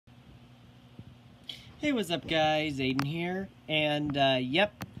Hey, what's up guys, Aiden here, and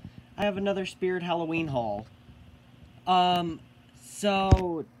yep, I have another Spirit Halloween haul.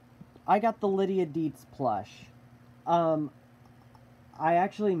 So, I got the Lydia plush. I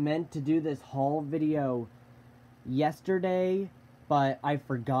actually meant to do this haul video yesterday, but I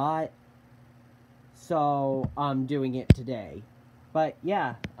forgot, so I'm doing it today. But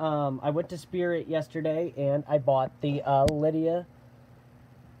yeah, I went to Spirit yesterday, and I bought the Lydia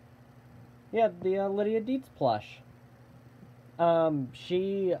Dietz plush.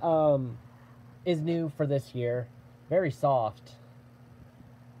 She is new for this year. Very soft.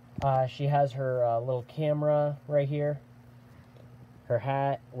 She has her little camera right here. Her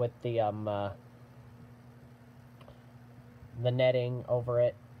hat with the netting over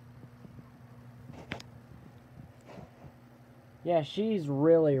it. Yeah, she's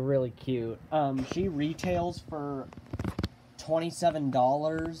really, really cute. She retails for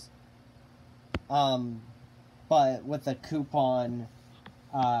 $27. But with a coupon,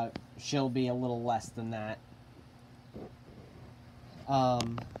 she'll be a little less than that.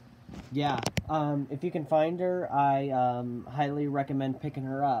 Yeah, if you can find her, I, highly recommend picking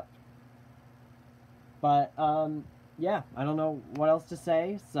her up. But, yeah, I don't know what else to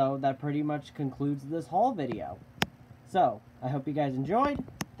say, so that pretty much concludes this haul video. So, I hope you guys enjoyed,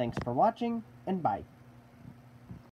 thanks for watching, and bye.